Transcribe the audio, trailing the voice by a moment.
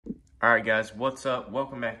Alright guys, what's up?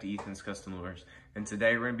 Welcome back to Ethan's Custom Lures, and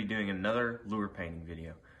today we're going to be doing another lure painting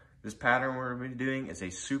video. This pattern we're going to be doing is a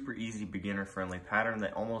super easy beginner friendly pattern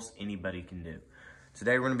that almost anybody can do.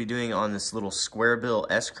 Today we're going to be doing on this little square bill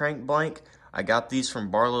S-crank blank. I got these from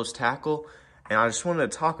Barlow's Tackle, and I just wanted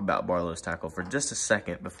to talk about Barlow's Tackle for just a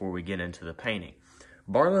second before we get into the painting.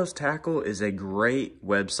 Barlow's Tackle is a great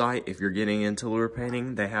website if you're getting into lure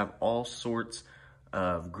painting. They have all sorts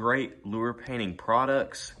of great lure painting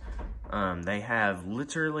products. They have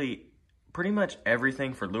literally pretty much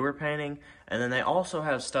everything for lure painting, and then they also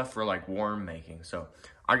have stuff for like worm making. So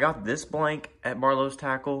I got this blank at Barlow's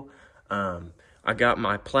Tackle. I got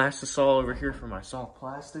my Plastisol over here for my soft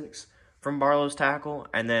plastics from Barlow's Tackle,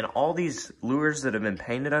 and then all these lures that have been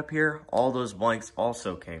painted up here, all those blanks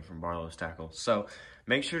also came from Barlow's Tackle. So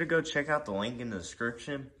make sure to go check out the link in the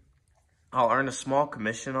description. I'll earn a small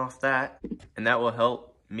commission off that, and that will help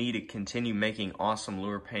me to continue making awesome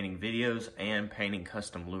lure painting videos and painting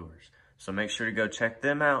custom lures. So make sure to go check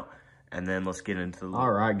them out, and then let's get into the lure.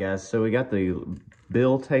 All right, guys, so we got the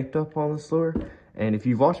bill taped up on this lure, and if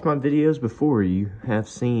you've watched my videos before, you have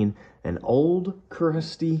seen an old,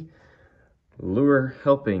 crusty lure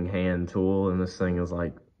helping hand tool, and this thing is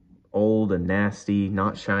like old and nasty,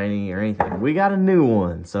 not shiny or anything. We got a new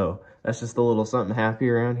one, so that's just a little something happy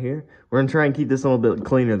around here. We're gonna try and keep this a little bit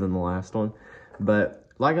cleaner than the last one, but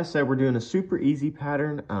like I said, we're doing a super easy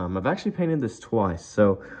pattern. I've actually painted this twice.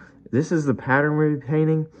 So this is the pattern we're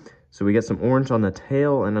painting. So we got some orange on the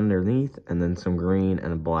tail and underneath, and then some green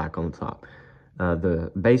and a black on the top.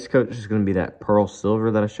 The base coat is just going to be that pearl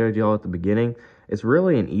silver that I showed you all at the beginning. It's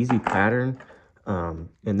really an easy pattern.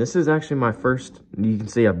 And this is actually my first, you can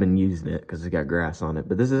see I've been using it because it's got grass on it.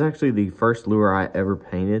 But this is actually the first lure I ever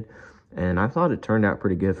painted. And I thought it turned out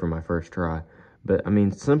pretty good for my first try. But I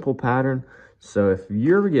mean, simple pattern. So if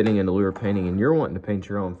you're getting into lure painting and you're wanting to paint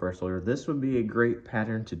your own first lure, this would be a great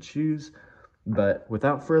pattern to choose. But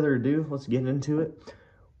without further ado, let's get into it.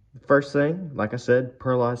 First thing, like I said,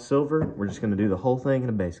 pearlized silver. We're just going to do the whole thing in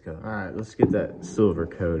a base coat. All right, let's get that silver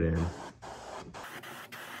coat in.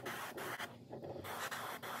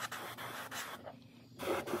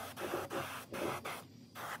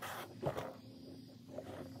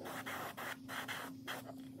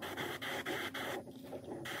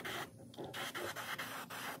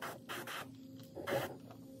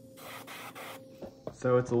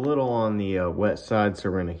 So it's a little on the wet side, so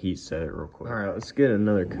we're going to heat set it real quick. All right, let's get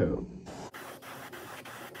another coat.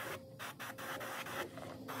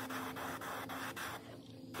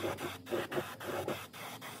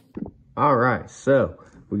 All right, so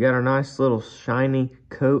we got our nice little shiny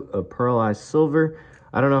coat of pearlized silver.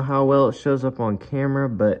 I don't know how well it shows up on camera,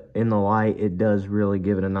 but in the light, it does really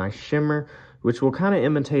give it a nice shimmer, which will kind of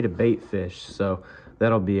imitate a bait fish. So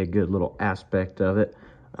that'll be a good little aspect of it.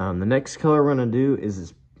 The next color we're going to do is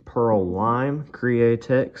this Pearl Lime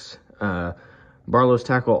Createx. Barlow's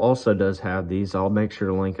Tackle also does have these. I'll make sure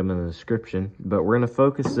to link them in the description. But we're going to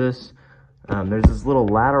focus this. There's this little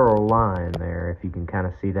lateral line there, if you can kind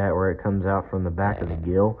of see that, where it comes out from the back of the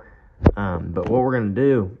gill. But what we're going to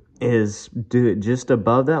do is do it just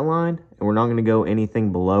above that line, and we're not going to go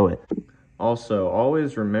anything below it. Also,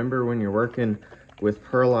 always remember when you're working with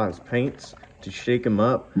pearlized paints to shake them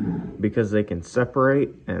up, because they can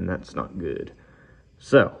separate, and that's not good.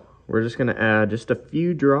 So we're just going to add just a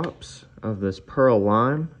few drops of this Pearl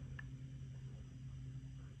Lime.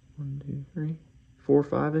 1, 2, 3, 4,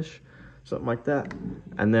 5-ish, something like that.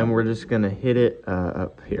 And then we're just going to hit it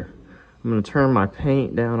up here. I'm going to turn my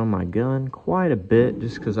paint down on my gun quite a bit,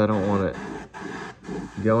 just because I don't want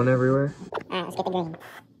it going everywhere. Alright, let's get the green.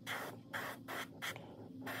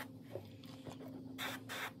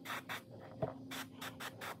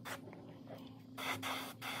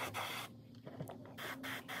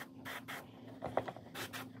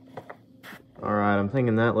 All right, I'm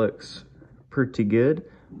thinking that looks pretty good.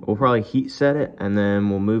 We'll probably heat set it, and then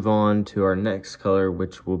we'll move on to our next color,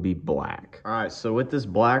 which will be black. All right, so with this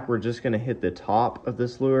black, we're just gonna hit the top of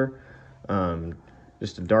this lure,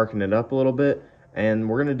 just to darken it up a little bit. And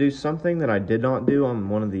we're gonna do something that I did not do on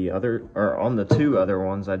one of the other, or on the 2 other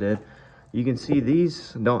ones I did. You can see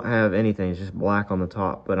these don't have anything, it's just black on the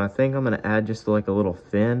top. But I think I'm gonna add just like a little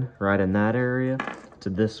fin right in that area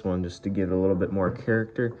to this one, just to give it a little bit more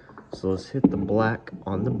character. So let's hit the black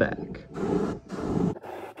on the back.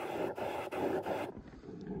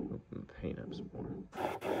 Paint up some more.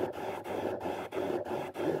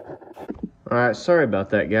 All right, sorry about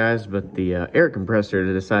that, guys, but the air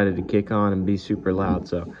compressor decided to kick on and be super loud.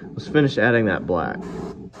 So let's finish adding that black.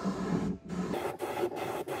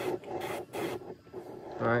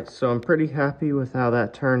 All right, right, so I'm pretty happy with how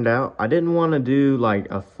that turned out. I didn't want to do like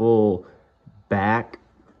a full back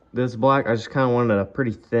this black. I just kind of wanted a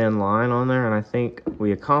pretty thin line on there, and I think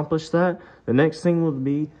we accomplished that. The next thing will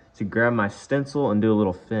be to grab my stencil and do a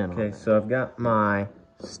little fin. Okay, so I've got my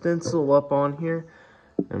stencil up on here.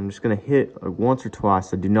 I'm just gonna hit once or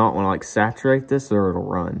twice. I do not want to like saturate this or it'll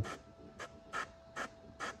run.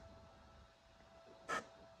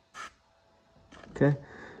 Okay,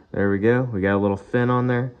 there we go. We got a little fin on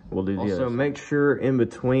there. We'll do the other. Also, make sure in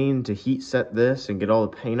between to heat set this and get all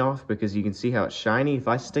the paint off, because you can see how it's shiny. If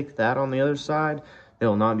I stick that on the other side,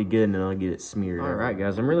 it'll not be good and it'll get it smeared. All right,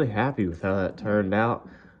 guys, I'm really happy with how that turned out.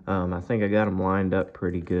 I think I got them lined up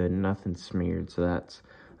pretty good, nothing smeared, so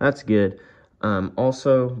that's good.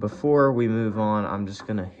 Also, before we move on, I'm just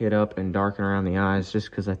gonna hit up and darken around the eyes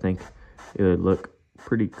just because I think it would look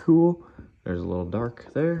pretty cool. There's a little dark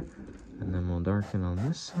there, and then we'll darken on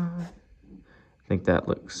this side. I think that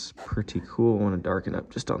looks pretty cool. I want to darken up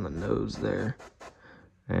just on the nose there.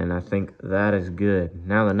 And I think that is good.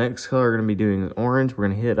 Now the next color we're gonna be doing is orange. We're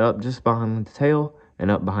gonna hit up just behind the tail and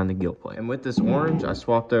up behind the gill plate. And with this orange, I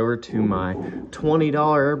swapped over to my $20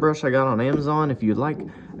 airbrush I got on Amazon. If you'd like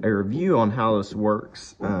a review on how this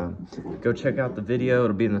works, go check out the video.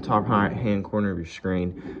 It'll be in the top right-hand corner of your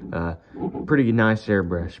screen. Pretty nice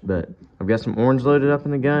airbrush, but I've got some orange loaded up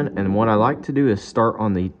in the gun, and what I like to do is start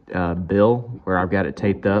on the bill where I've got it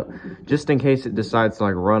taped up, just in case it decides to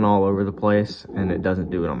like run all over the place and it doesn't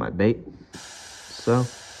do it on my bait. So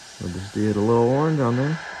we'll just do it a little orange on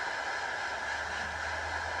there.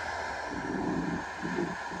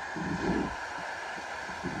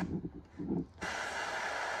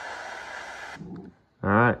 All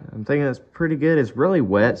right, I'm thinking that's pretty good. It's really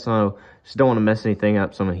wet, so just don't want to mess anything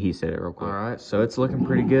up, so I'm gonna heat set it real quick. All right, so it's looking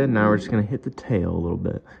pretty good. Now we're just gonna hit the tail a little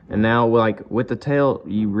bit. And now, like with the tail,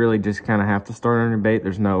 you really just kind of have to start on your bait.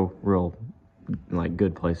 There's no real like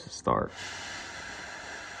good place to start.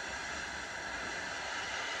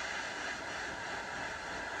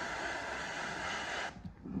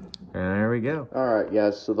 And there we go. All right,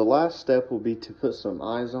 guys, so the last step will be to put some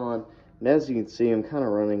eyes on. And as you can see, I'm kind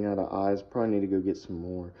of running out of eyes. Probably need to go get some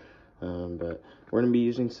more. But we're going to be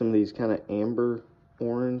using some of these kind of amber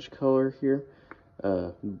orange color here.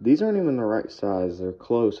 These aren't even the right size. They're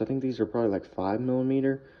close. I think these are probably like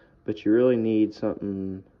 5mm. But you really need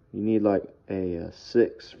something. You need like a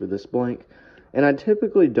 6 for this blank. And I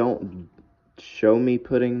typically don't show me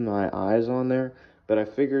putting my eyes on there. But I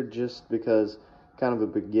figured just because kind of a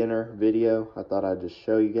beginner video, I thought I'd just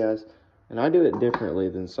show you guys. And I do it differently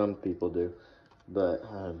than some people do. But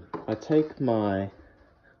I take my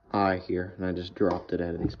eye here and I just dropped it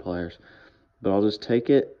out of these pliers. But I'll just take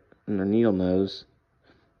it in the needle nose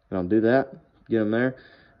and I'll do that, get them there.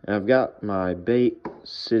 And I've got my bait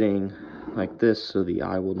sitting like this so the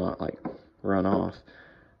eye will not like run off.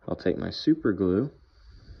 I'll take my super glue,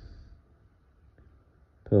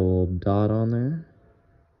 put a little dot on there,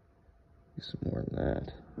 do some more than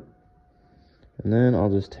that. And then I'll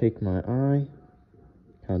just take my eye,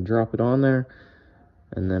 kind of drop it on there,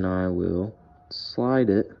 and then I will slide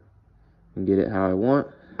it and get it how I want,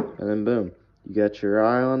 and then boom, you got your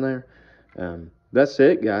eye on there. That's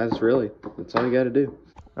it, guys, really. That's all you got to do.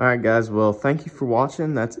 All right, guys, well, thank you for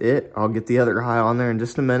watching. That's it. I'll get the other eye on there in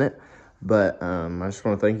just a minute, but I just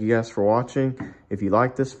want to thank you guys for watching. If you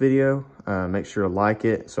like this video, make sure to like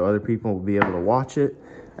it so other people will be able to watch it.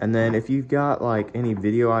 And then if you've got like any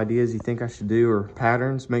video ideas you think I should do or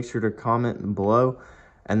patterns, make sure to comment below.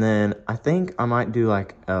 And then I think I might do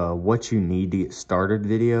like what you need to get started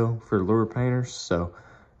video for lure painters. So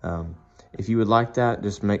if you would like that,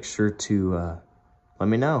 just make sure to let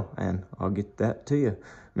me know and I'll get that to you.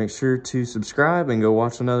 Make sure to subscribe and go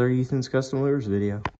watch another Ethan's Custom Lures video.